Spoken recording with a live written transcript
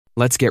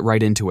Let's get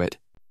right into it.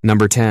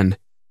 Number 10.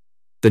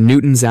 The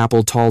Newton's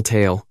Apple Tall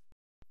Tale.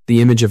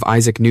 The image of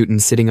Isaac Newton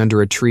sitting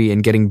under a tree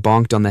and getting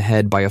bonked on the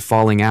head by a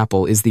falling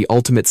apple is the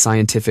ultimate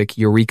scientific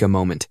eureka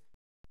moment.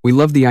 We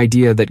love the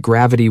idea that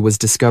gravity was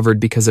discovered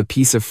because a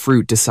piece of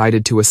fruit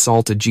decided to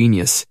assault a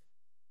genius.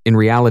 In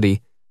reality,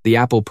 the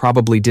apple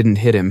probably didn't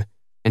hit him,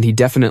 and he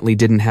definitely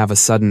didn't have a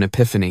sudden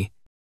epiphany.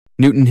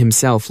 Newton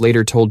himself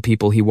later told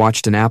people he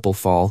watched an apple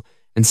fall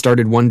and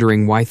started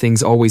wondering why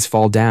things always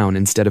fall down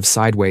instead of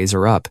sideways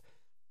or up.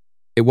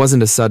 It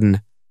wasn't a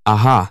sudden,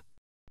 aha,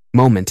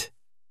 moment.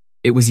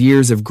 It was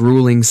years of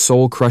grueling,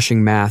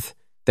 soul-crushing math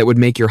that would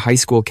make your high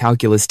school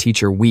calculus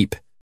teacher weep.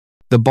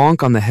 The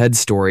bonk on the head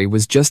story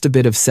was just a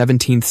bit of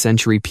 17th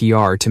century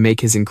PR to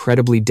make his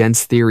incredibly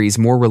dense theories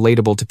more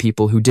relatable to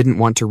people who didn't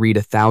want to read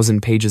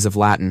 1,000 pages of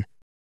Latin.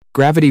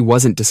 Gravity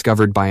wasn't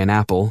discovered by an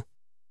apple.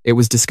 It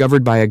was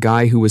discovered by a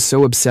guy who was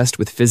so obsessed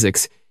with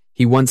physics,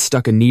 he once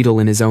stuck a needle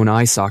in his own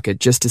eye socket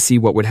just to see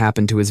what would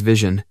happen to his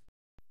vision.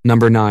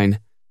 Number 9.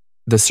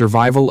 The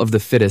survival of the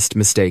fittest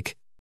mistake.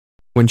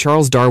 When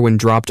Charles Darwin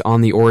dropped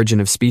 "On the Origin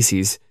of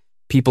Species,"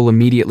 people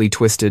immediately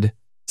twisted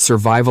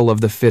 "survival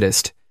of the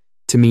fittest"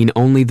 to mean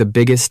only the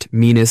biggest,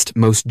 meanest,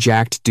 most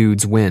jacked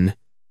dudes win.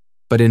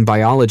 But in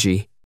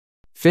biology,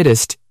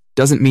 fittest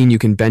doesn't mean you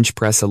can bench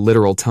press a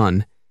literal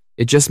ton.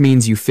 It just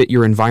means you fit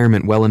your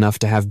environment well enough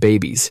to have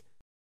babies.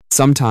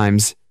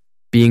 Sometimes,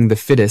 being the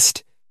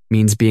fittest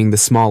means being the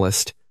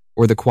smallest,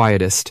 or the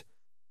quietest,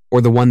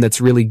 or the one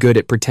that's really good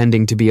at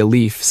pretending to be a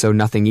leaf so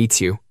nothing eats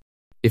you.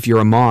 If you're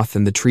a moth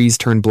and the trees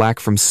turn black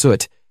from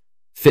soot,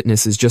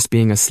 fitness is just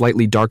being a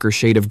slightly darker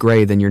shade of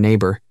gray than your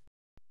neighbor.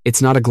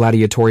 It's not a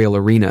gladiatorial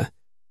arena.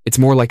 It's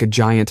more like a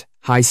giant,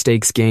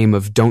 high-stakes game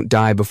of don't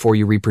die before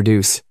you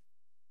reproduce.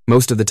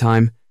 Most of the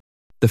time,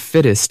 the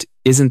fittest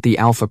isn't the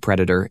alpha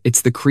predator,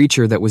 it's the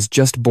creature that was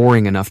just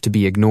boring enough to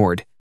be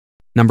ignored.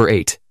 Number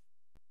 8.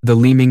 The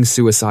Leeming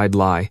Suicide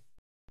lie.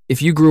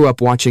 If you grew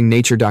up watching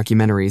nature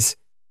documentaries,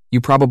 you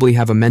probably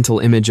have a mental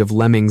image of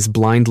lemmings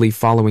blindly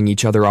following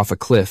each other off a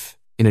cliff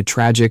in a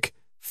tragic,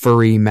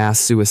 furry mass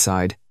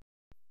suicide.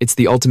 It's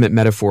the ultimate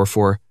metaphor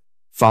for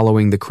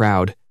following the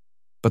crowd,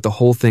 but the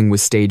whole thing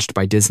was staged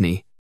by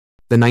Disney.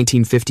 The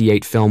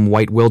 1958 film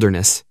White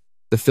Wilderness.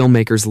 The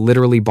filmmakers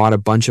literally bought a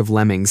bunch of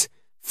lemmings,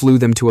 flew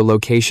them to a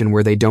location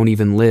where they don't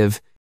even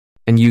live,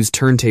 and used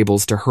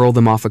turntables to hurl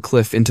them off a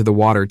cliff into the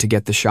water to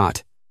get the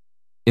shot.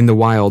 In the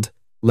wild,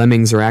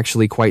 lemmings are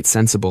actually quite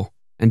sensible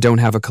and don't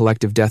have a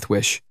collective death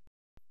wish.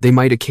 They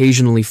might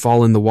occasionally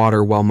fall in the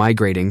water while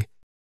migrating,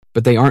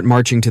 but they aren't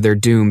marching to their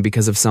doom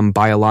because of some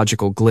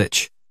biological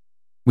glitch.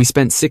 We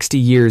spent 60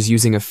 years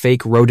using a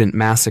fake rodent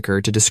massacre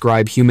to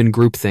describe human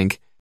groupthink,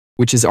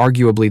 which is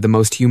arguably the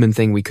most human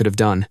thing we could have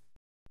done.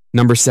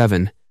 Number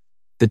 7.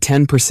 The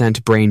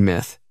 10% brain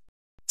myth.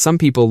 Some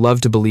people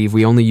love to believe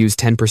we only use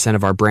 10%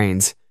 of our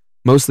brains,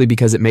 mostly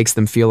because it makes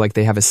them feel like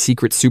they have a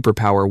secret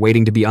superpower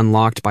waiting to be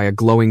unlocked by a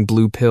glowing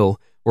blue pill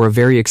or a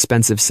very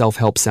expensive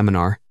self-help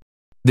seminar.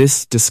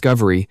 This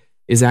discovery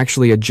is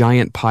actually a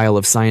giant pile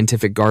of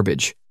scientific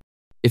garbage.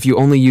 If you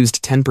only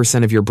used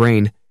 10% of your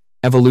brain,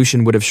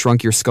 evolution would have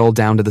shrunk your skull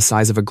down to the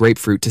size of a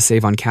grapefruit to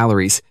save on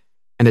calories,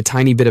 and a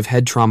tiny bit of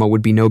head trauma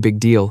would be no big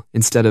deal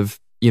instead of,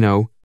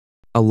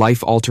 a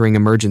life-altering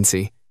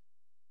emergency.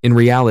 In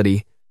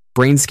reality,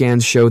 brain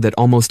scans show that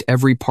almost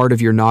every part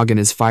of your noggin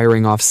is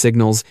firing off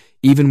signals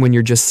even when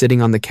you're just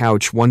sitting on the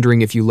couch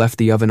wondering if you left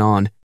the oven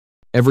on.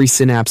 Every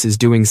synapse is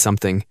doing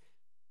something,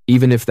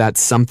 even if that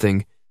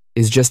something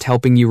is just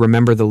helping you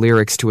remember the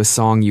lyrics to a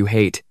song you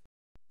hate.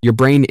 Your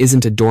brain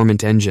isn't a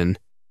dormant engine.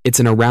 It's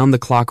an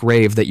around-the-clock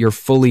rave that you're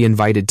fully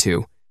invited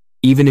to,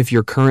 even if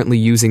you're currently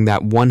using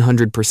that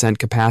 100%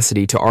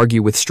 capacity to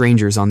argue with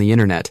strangers on the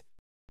internet.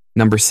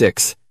 Number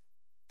 6.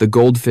 The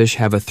goldfish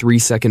have a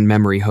 3-second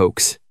memory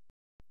hoax.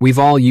 We've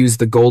all used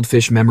the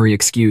goldfish memory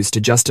excuse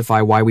to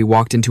justify why we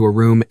walked into a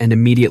room and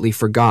immediately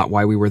forgot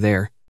why we were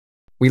there.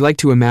 We like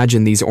to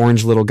imagine these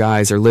orange little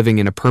guys are living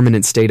in a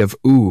permanent state of,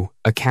 ooh,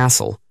 a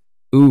castle,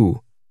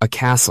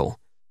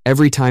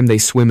 every time they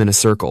swim in a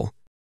circle.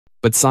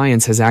 But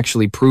science has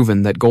actually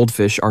proven that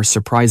goldfish are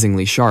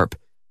surprisingly sharp.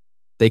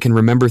 They can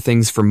remember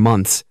things for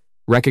months,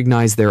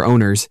 recognize their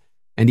owners,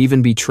 and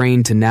even be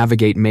trained to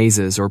navigate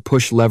mazes or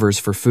push levers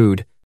for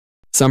food.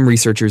 Some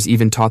researchers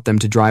even taught them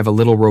to drive a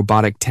little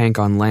robotic tank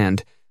on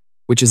land,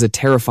 which is a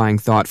terrifying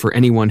thought for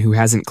anyone who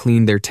hasn't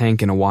cleaned their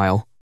tank in a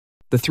while.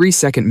 The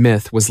 3-second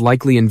myth was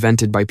likely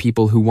invented by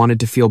people who wanted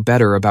to feel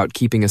better about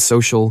keeping a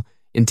social,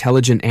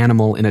 intelligent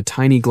animal in a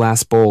tiny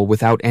glass bowl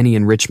without any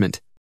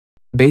enrichment.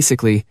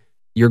 Basically,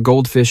 your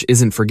goldfish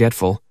isn't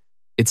forgetful.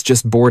 It's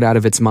just bored out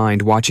of its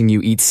mind watching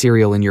you eat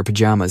cereal in your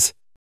pajamas.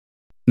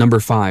 Number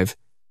 5.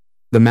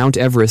 The Mount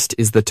Everest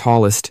is the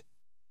tallest.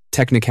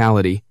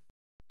 Technicality.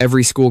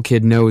 Every school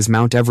kid knows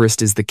Mount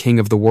Everest is the king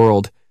of the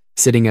world,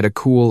 sitting at a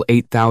cool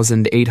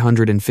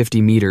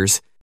 8,850 meters.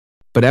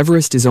 But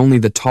Everest is only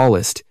the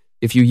tallest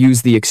if you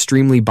use the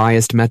extremely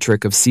biased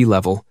metric of sea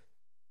level.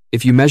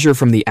 If you measure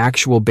from the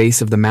actual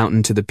base of the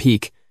mountain to the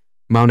peak,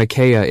 Mauna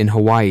Kea in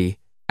Hawaii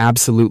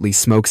absolutely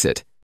smokes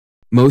it.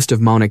 Most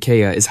of Mauna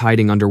Kea is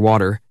hiding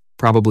underwater,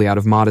 probably out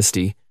of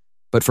modesty,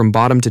 but from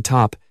bottom to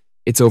top,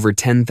 it's over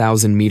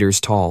 10,000 meters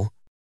tall.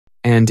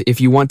 And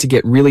if you want to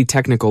get really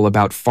technical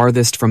about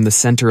farthest from the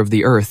center of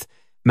the Earth,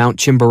 Mount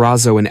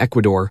Chimborazo in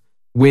Ecuador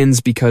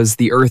wins because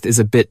the Earth is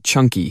a bit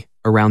chunky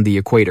around the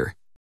equator.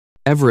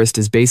 Everest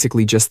is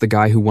basically just the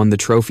guy who won the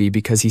trophy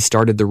because he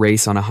started the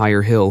race on a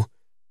higher hill.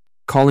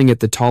 Calling it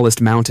the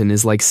tallest mountain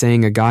is like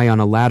saying a guy on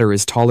a ladder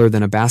is taller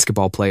than a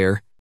basketball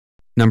player.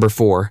 Number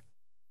 4.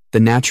 The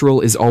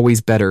natural is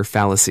always better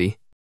fallacy.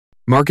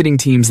 Marketing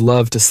teams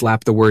love to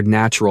slap the word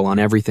natural on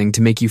everything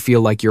to make you feel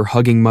like you're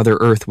hugging Mother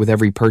Earth with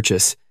every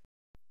purchase.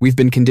 We've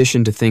been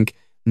conditioned to think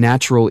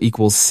natural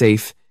equals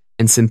safe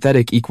and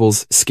synthetic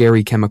equals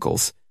scary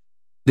chemicals.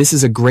 This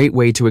is a great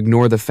way to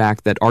ignore the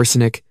fact that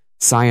arsenic,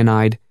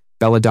 cyanide,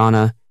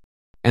 belladonna,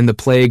 and the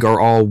plague are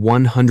all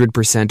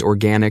 100%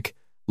 organic,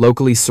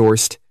 locally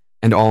sourced,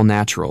 and all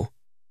natural.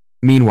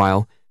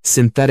 Meanwhile,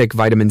 synthetic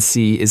vitamin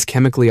C is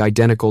chemically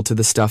identical to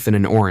the stuff in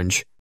an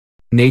orange.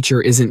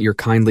 Nature isn't your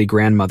kindly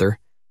grandmother.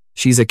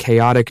 She's a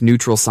chaotic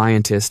neutral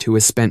scientist who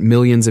has spent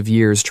millions of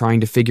years trying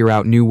to figure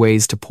out new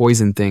ways to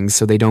poison things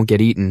so they don't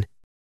get eaten.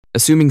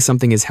 Assuming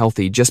something is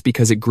healthy just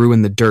because it grew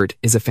in the dirt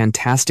is a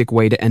fantastic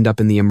way to end up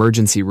in the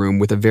emergency room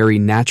with a very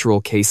natural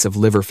case of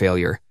liver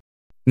failure.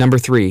 Number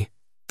 3.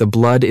 The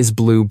blood is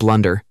blue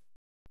blunder.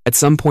 At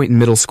some point in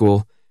middle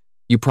school,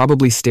 you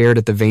probably stared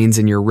at the veins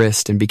in your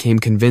wrist and became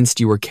convinced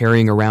you were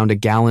carrying around a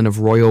gallon of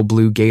royal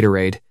blue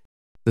Gatorade.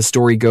 The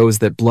story goes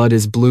that blood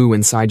is blue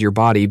inside your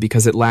body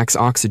because it lacks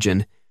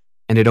oxygen,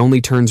 and it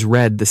only turns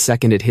red the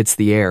second it hits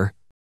the air.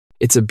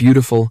 It's a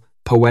beautiful,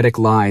 poetic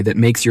lie that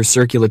makes your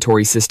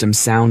circulatory system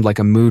sound like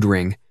a mood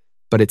ring,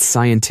 but it's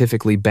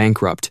scientifically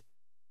bankrupt.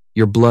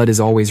 Your blood is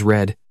always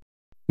red.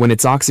 When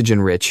it's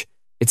oxygen-rich,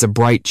 it's a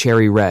bright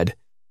cherry red.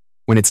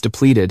 When it's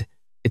depleted,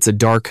 it's a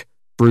dark,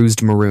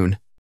 bruised maroon.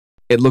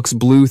 It looks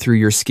blue through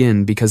your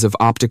skin because of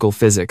optical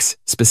physics,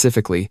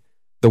 specifically,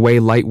 the way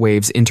light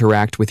waves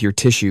interact with your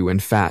tissue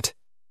and fat.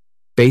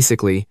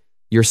 Basically,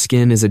 your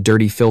skin is a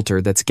dirty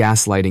filter that's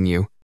gaslighting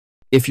you.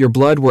 If your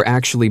blood were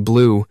actually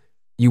blue,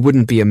 you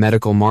wouldn't be a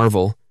medical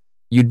marvel.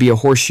 You'd be a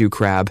horseshoe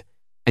crab,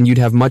 and you'd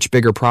have much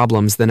bigger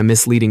problems than a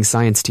misleading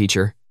science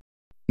teacher.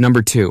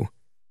 Number 2.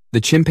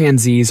 The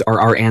chimpanzees are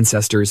our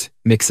ancestors,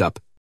 mix-up.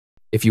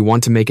 If you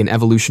want to make an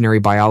evolutionary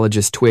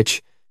biologist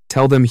twitch,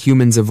 tell them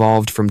humans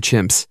evolved from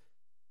chimps.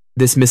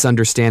 This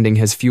misunderstanding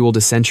has fueled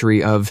a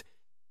century of,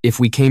 if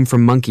we came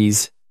from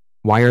monkeys,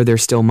 why are there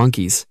still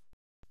monkeys?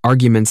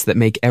 Arguments that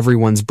make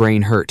everyone's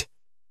brain hurt.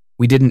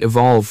 We didn't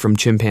evolve from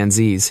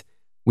chimpanzees.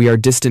 We are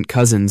distant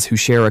cousins who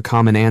share a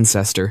common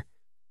ancestor.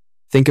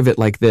 Think of it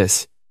like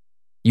this.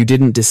 You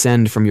didn't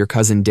descend from your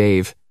cousin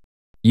Dave.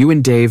 You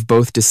and Dave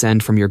both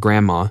descend from your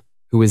grandma,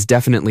 who is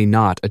definitely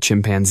not a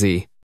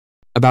chimpanzee.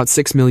 About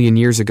 6 million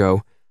years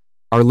ago,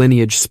 our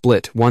lineage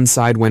split. One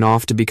side went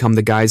off to become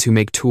the guys who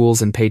make tools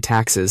and pay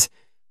taxes,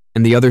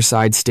 and the other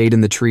side stayed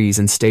in the trees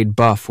and stayed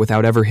buff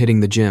without ever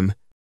hitting the gym.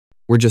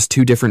 We're just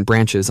 2 different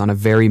branches on a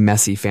very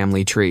messy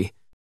family tree.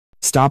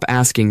 Stop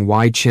asking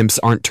why chimps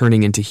aren't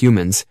turning into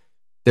humans.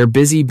 They're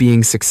busy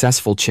being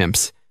successful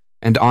chimps,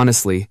 and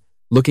honestly,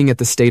 looking at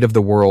the state of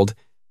the world,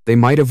 they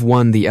might have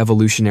won the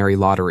evolutionary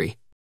lottery.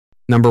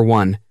 Number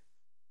 1.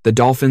 The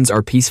dolphins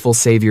are peaceful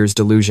saviors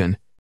delusion.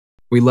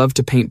 We love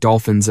to paint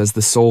dolphins as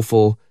the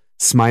soulful,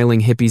 smiling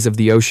hippies of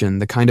the ocean,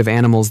 the kind of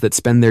animals that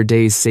spend their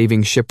days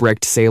saving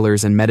shipwrecked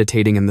sailors and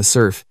meditating in the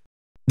surf.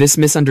 This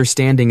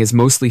misunderstanding is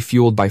mostly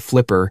fueled by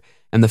Flipper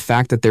and the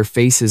fact that their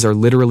faces are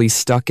literally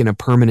stuck in a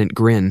permanent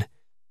grin.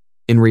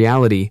 In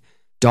reality,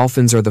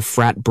 dolphins are the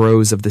frat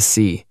bros of the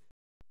sea.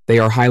 They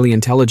are highly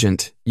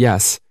intelligent,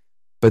 yes,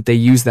 but they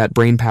use that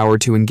brainpower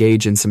to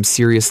engage in some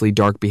seriously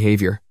dark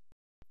behavior.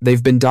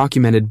 They've been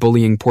documented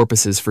bullying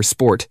porpoises for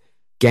sport,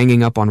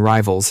 ganging up on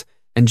rivals,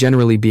 and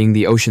generally being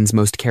the ocean's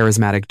most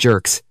charismatic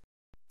jerks.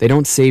 They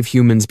don't save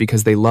humans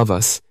because they love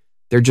us.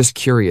 They're just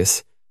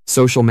curious,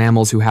 social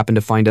mammals who happen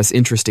to find us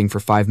interesting for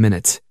 5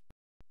 minutes.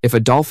 If a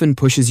dolphin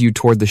pushes you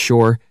toward the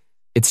shore,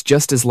 it's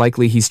just as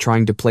likely he's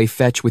trying to play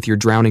fetch with your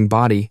drowning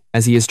body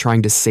as he is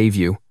trying to save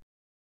you.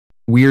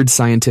 Weird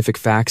scientific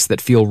facts that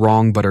feel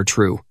wrong but are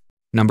true.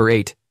 Number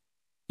 8.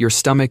 Your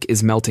stomach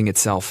is melting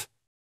itself.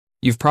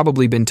 You've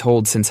probably been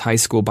told since high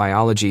school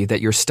biology that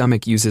your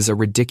stomach uses a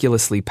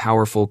ridiculously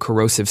powerful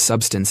corrosive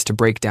substance to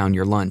break down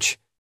your lunch.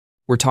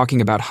 We're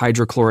talking about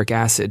hydrochloric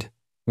acid,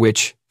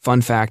 which,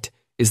 fun fact,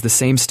 is the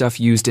same stuff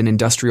used in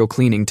industrial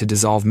cleaning to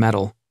dissolve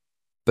metal.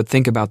 But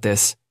think about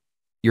this.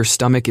 Your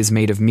stomach is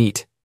made of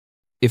meat.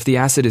 If the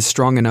acid is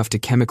strong enough to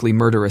chemically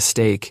murder a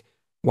steak,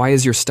 why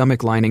is your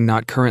stomach lining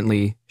not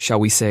currently,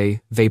 shall we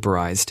say,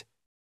 vaporized?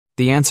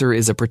 The answer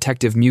is a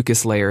protective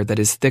mucus layer that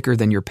is thicker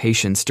than your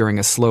patience during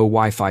a slow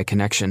Wi-Fi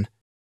connection.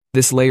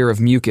 This layer of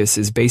mucus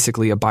is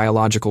basically a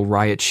biological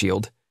riot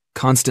shield,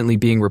 constantly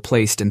being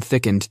replaced and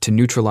thickened to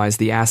neutralize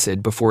the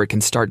acid before it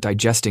can start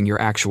digesting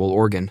your actual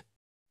organ.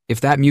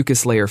 If that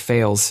mucus layer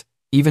fails,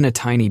 even a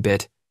tiny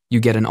bit, you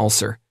get an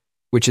ulcer,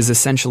 which is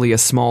essentially a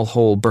small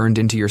hole burned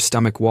into your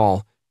stomach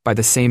wall by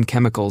the same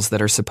chemicals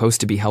that are supposed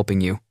to be helping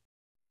you.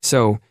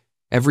 So,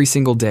 every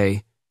single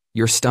day,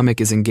 your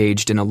stomach is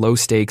engaged in a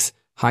low-stakes,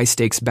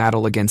 high-stakes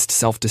battle against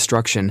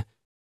self-destruction,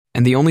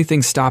 and the only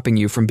thing stopping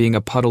you from being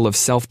a puddle of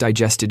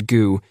self-digested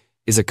goo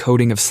is a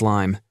coating of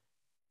slime.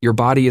 Your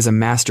body is a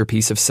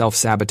masterpiece of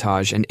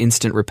self-sabotage and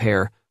instant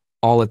repair,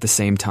 all at the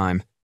same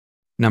time.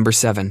 Number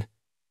 7.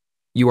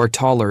 You are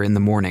taller in the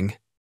morning.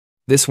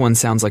 This one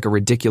sounds like a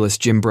ridiculous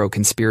gym bro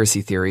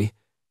conspiracy theory,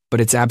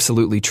 but it's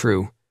absolutely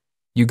true.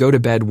 You go to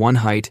bed one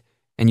height,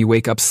 and you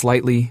wake up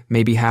slightly,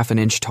 maybe half an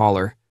inch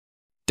taller.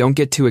 Don't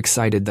get too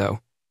excited, though.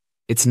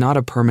 It's not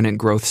a permanent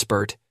growth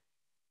spurt.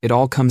 It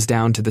all comes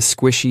down to the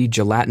squishy,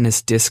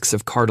 gelatinous discs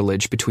of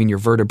cartilage between your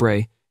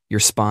vertebrae, your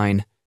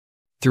spine.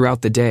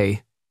 Throughout the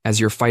day, as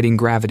you're fighting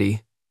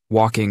gravity,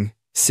 walking,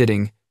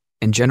 sitting,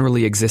 and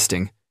generally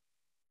existing,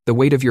 the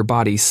weight of your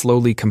body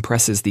slowly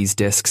compresses these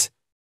discs,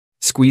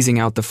 squeezing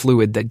out the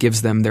fluid that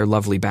gives them their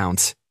lovely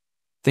bounce.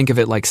 Think of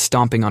it like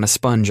stomping on a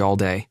sponge all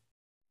day.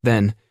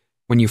 Then,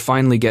 when you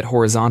finally get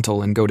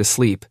horizontal and go to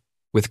sleep,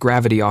 with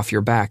gravity off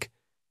your back,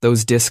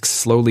 those discs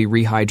slowly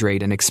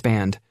rehydrate and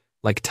expand,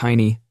 like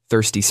tiny,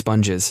 thirsty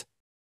sponges.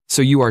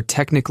 So you are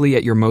technically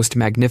at your most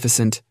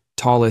magnificent,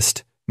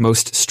 tallest,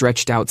 most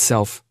stretched out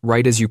self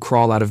right as you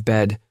crawl out of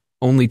bed,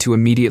 only to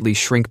immediately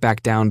shrink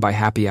back down by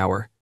happy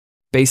hour.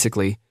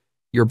 Basically,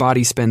 your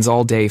body spends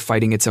all day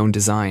fighting its own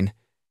design,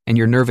 and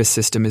your nervous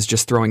system is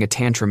just throwing a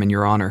tantrum in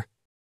your honor.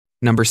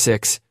 Number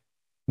 6.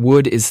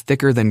 Wood is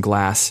thicker than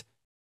glass.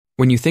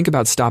 When you think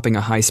about stopping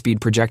a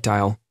high-speed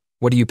projectile,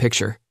 what do you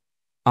picture?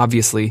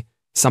 Obviously,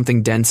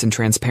 something dense and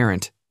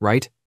transparent,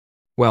 right?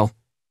 Well,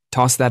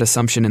 toss that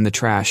assumption in the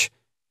trash,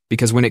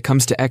 because when it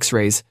comes to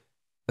X-rays,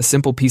 a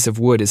simple piece of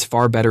wood is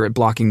far better at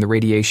blocking the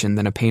radiation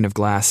than a pane of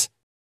glass.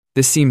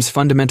 This seems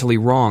fundamentally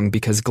wrong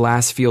because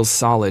glass feels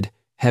solid,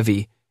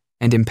 heavy,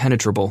 and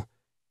impenetrable,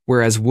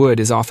 whereas wood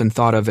is often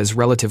thought of as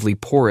relatively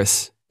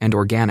porous and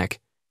organic.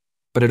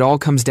 But it all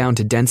comes down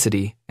to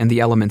density and the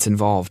elements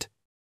involved.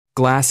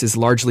 Glass is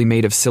largely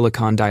made of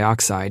silicon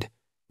dioxide,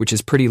 which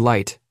is pretty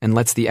light and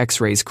lets the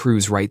X-rays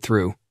cruise right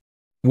through.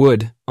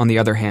 Wood, on the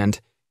other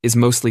hand, is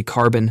mostly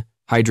carbon,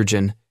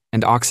 hydrogen,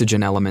 and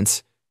oxygen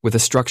elements, with a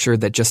structure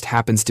that just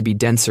happens to be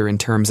denser in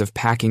terms of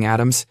packing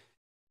atoms,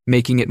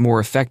 making it more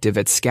effective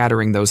at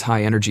scattering those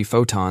high-energy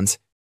photons.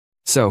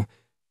 So,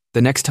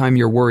 the next time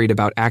you're worried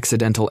about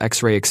accidental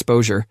X-ray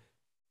exposure,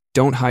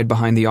 don't hide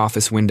behind the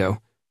office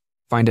window.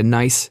 Find a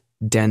nice,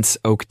 dense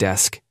oak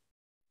desk.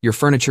 Your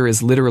furniture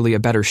is literally a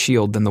better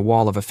shield than the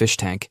wall of a fish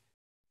tank.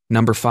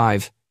 Number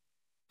 5.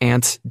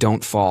 Ants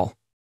don't fall.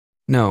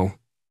 No,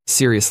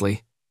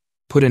 seriously.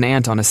 Put an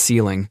ant on a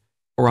ceiling,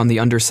 or on the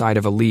underside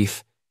of a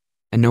leaf,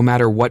 and no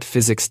matter what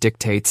physics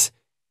dictates,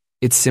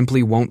 it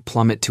simply won't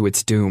plummet to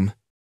its doom.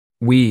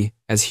 We,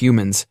 as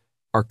humans,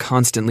 are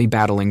constantly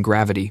battling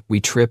gravity.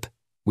 We trip,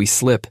 we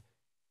slip,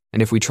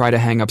 and if we try to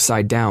hang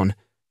upside down,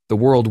 the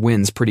world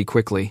wins pretty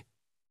quickly.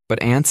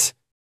 But ants?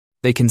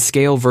 They can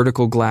scale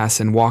vertical glass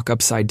and walk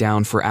upside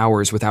down for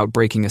hours without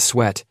breaking a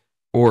sweat,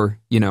 or,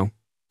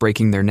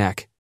 breaking their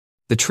neck.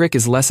 The trick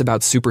is less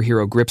about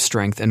superhero grip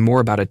strength and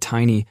more about a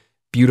tiny,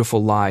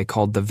 beautiful lie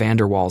called the van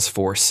der Waals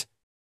force.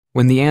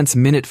 When the ant's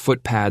minute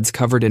foot pads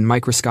covered in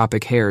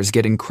microscopic hairs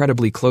get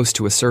incredibly close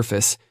to a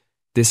surface,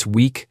 this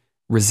weak,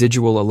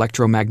 residual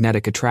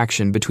electromagnetic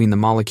attraction between the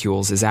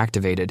molecules is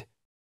activated.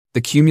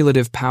 The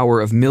cumulative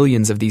power of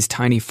millions of these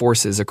tiny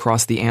forces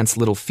across the ant's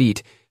little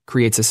feet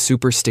creates a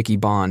super sticky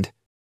bond.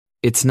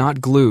 It's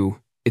not glue,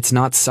 it's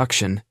not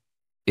suction,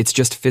 it's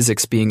just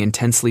physics being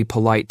intensely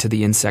polite to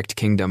the insect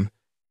kingdom.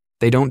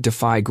 They don't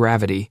defy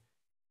gravity,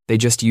 they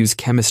just use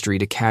chemistry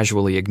to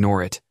casually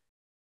ignore it.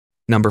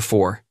 Number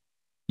 4.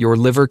 Your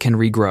liver can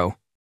regrow.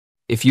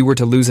 If you were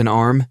to lose an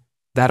arm,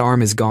 that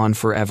arm is gone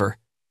forever.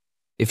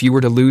 If you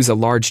were to lose a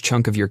large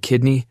chunk of your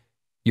kidney,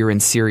 you're in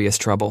serious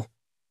trouble.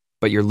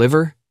 But your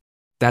liver?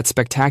 That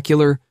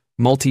spectacular,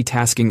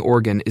 multitasking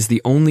organ is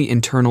the only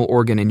internal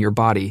organ in your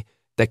body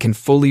that can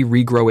fully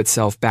regrow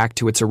itself back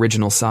to its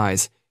original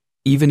size,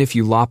 even if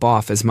you lop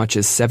off as much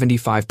as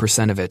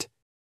 75% of it.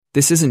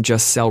 This isn't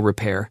just cell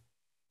repair.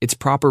 It's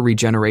proper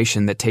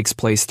regeneration that takes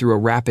place through a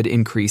rapid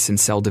increase in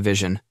cell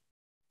division.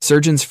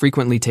 Surgeons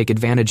frequently take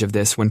advantage of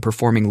this when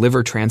performing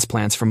liver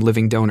transplants from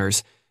living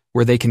donors,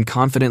 where they can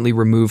confidently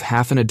remove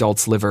half an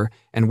adult's liver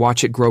and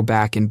watch it grow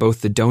back in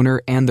both the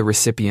donor and the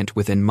recipient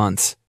within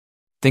months.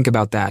 Think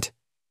about that.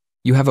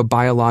 You have a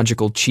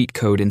biological cheat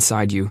code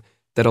inside you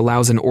that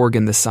allows an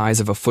organ the size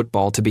of a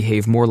football to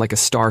behave more like a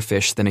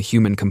starfish than a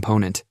human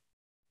component.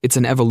 It's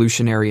an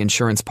evolutionary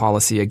insurance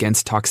policy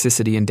against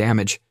toxicity and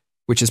damage,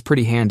 which is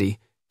pretty handy,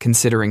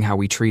 considering how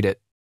we treat it.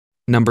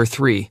 Number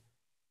 3.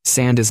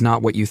 Sand is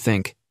not what you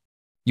think.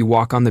 You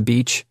walk on the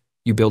beach,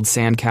 you build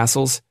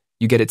sandcastles,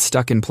 you get it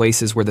stuck in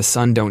places where the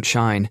sun don't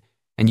shine,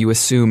 and you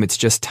assume it's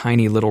just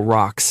tiny little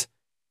rocks,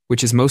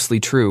 which is mostly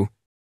true,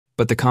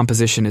 but the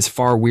composition is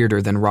far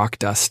weirder than rock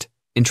dust.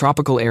 In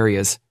tropical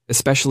areas,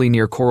 especially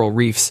near coral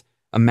reefs,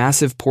 a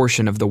massive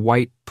portion of the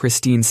white,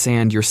 pristine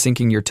sand you're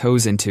sinking your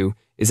toes into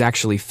is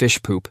actually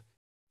fish poop.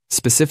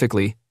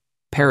 Specifically,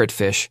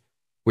 parrotfish,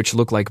 which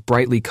look like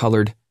brightly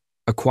colored,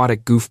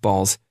 Aquatic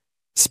goofballs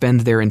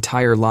spend their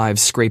entire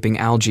lives scraping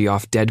algae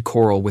off dead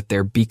coral with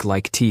their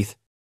beak-like teeth.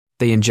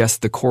 They ingest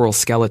the coral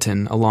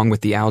skeleton along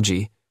with the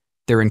algae.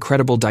 Their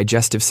incredible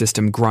digestive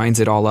system grinds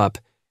it all up,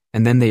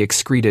 and then they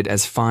excrete it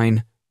as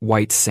fine,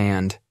 white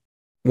sand.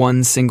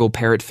 One single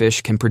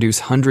parrotfish can produce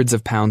hundreds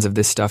of pounds of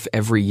this stuff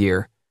every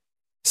year.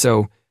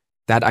 So,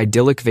 that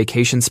idyllic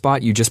vacation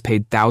spot you just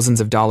paid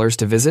thousands of dollars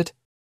to visit?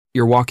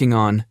 You're walking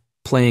on,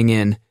 playing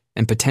in,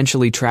 and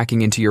potentially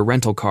tracking into your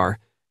rental car,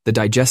 the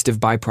digestive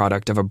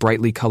byproduct of a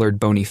brightly colored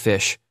bony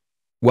fish.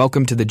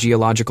 Welcome to the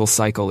geological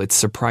cycle. It's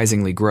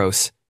surprisingly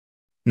gross.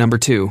 Number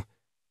 2.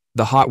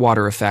 The hot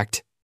water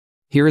effect.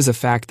 Here is a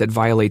fact that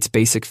violates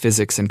basic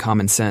physics and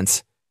common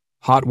sense.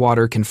 Hot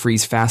water can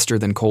freeze faster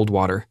than cold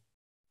water.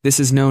 This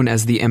is known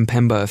as the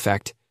Mpemba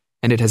effect,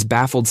 and it has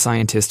baffled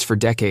scientists for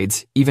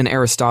decades. Even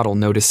Aristotle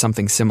noticed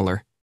something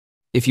similar.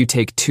 If you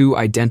take two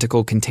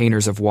identical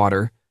containers of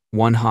water,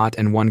 one hot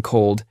and one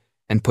cold,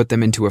 and put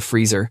them into a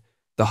freezer,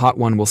 the hot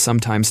one will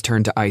sometimes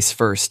turn to ice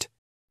first.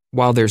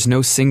 While there's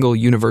no single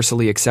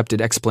universally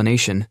accepted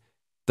explanation,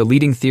 the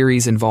leading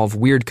theories involve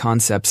weird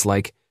concepts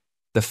like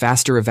the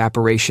faster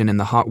evaporation in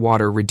the hot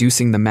water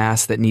reducing the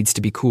mass that needs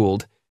to be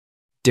cooled,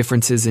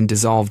 differences in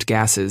dissolved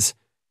gases,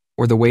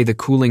 or the way the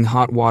cooling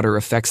hot water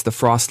affects the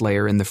frost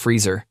layer in the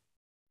freezer.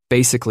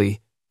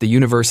 Basically, the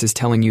universe is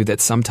telling you that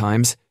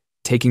sometimes,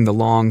 taking the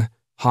long,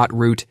 hot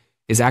route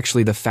is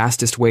actually the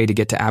fastest way to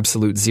get to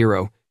absolute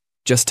zero,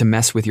 just to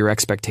mess with your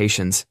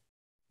expectations.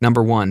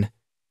 Number 1.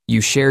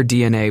 You share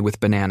DNA with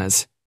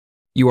bananas.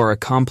 You are a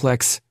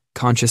complex,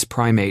 conscious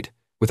primate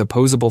with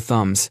opposable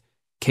thumbs,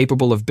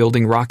 capable of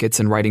building rockets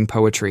and writing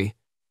poetry.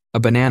 A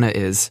banana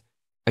is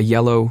a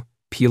yellow,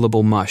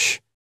 peelable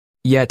mush.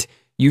 Yet,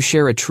 you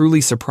share a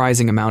truly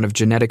surprising amount of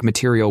genetic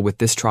material with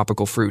this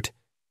tropical fruit.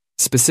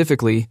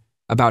 Specifically,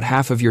 about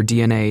half of your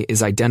DNA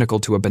is identical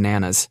to a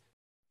banana's.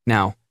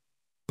 Now,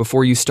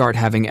 before you start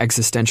having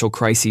existential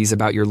crises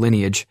about your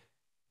lineage,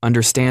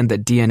 understand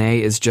that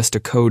DNA is just a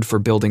code for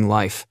building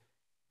life,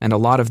 and a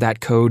lot of that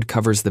code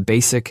covers the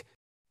basic,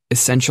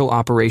 essential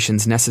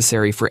operations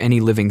necessary for any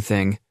living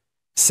thing: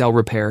 cell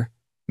repair,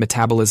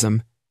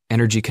 metabolism,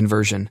 energy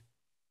conversion.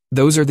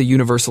 Those are the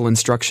universal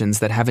instructions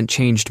that haven't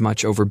changed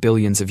much over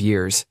billions of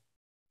years.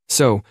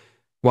 So,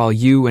 while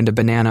you and a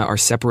banana are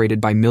separated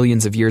by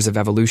millions of years of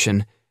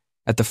evolution,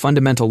 at the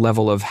fundamental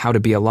level of how to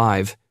be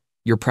alive,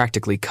 you're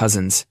practically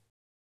cousins.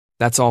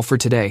 That's all for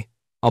today.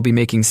 I'll be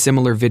making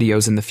similar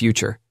videos in the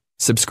future.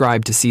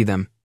 Subscribe to see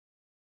them.